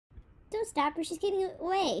Don't stop her. She's getting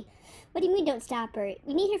away. What do you mean, don't stop her?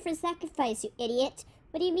 We need her for sacrifice, you idiot.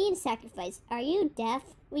 What do you mean, sacrifice? Are you deaf?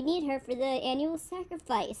 We need her for the annual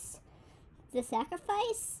sacrifice. The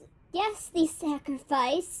sacrifice? Yes, the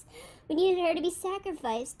sacrifice. We needed her to be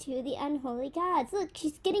sacrificed to the unholy gods. Look,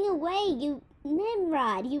 she's getting away, you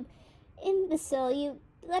Nimrod. You imbecile. You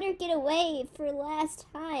let her get away for last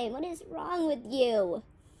time. What is wrong with you?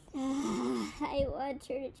 I want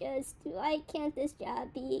her to just... Why can't this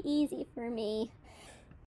job be easy for me?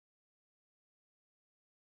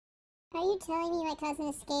 Are you telling me my cousin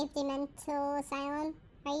escaped a mental asylum?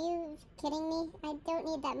 Are you kidding me? I don't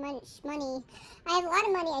need that much money. I have a lot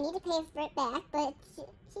of money. I need to pay for it back, but...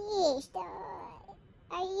 Geez,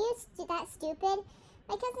 are you that stupid?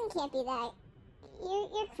 My cousin can't be that...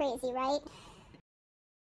 You're crazy, right?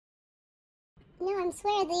 No, I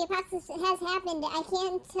swear, the apocalypse has happened. I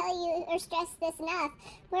can't tell you or stress this enough.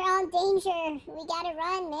 We're all in danger. We gotta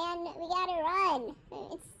run, man. We gotta run.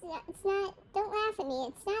 It's not, don't laugh at me.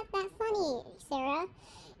 It's not that funny, Sarah.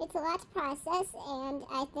 It's a lot to process, and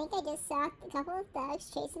I think I just saw a couple of thugs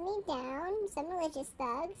chasing me down. Some religious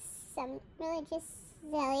thugs, some religious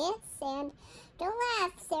zealots, and don't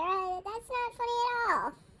laugh, Sarah. That's not funny at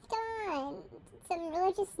all. Come on. Some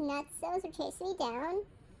religious nutsos are chasing me down.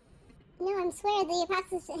 No, I swear, the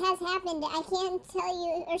apocalypse has happened. I can't tell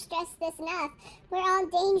you or stress this enough. We're all in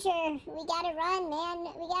danger. We gotta run,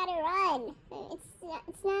 man. We gotta run.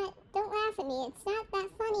 It's not, don't laugh at me. It's not that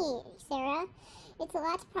funny, Sarah. It's a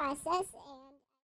lot to process, and...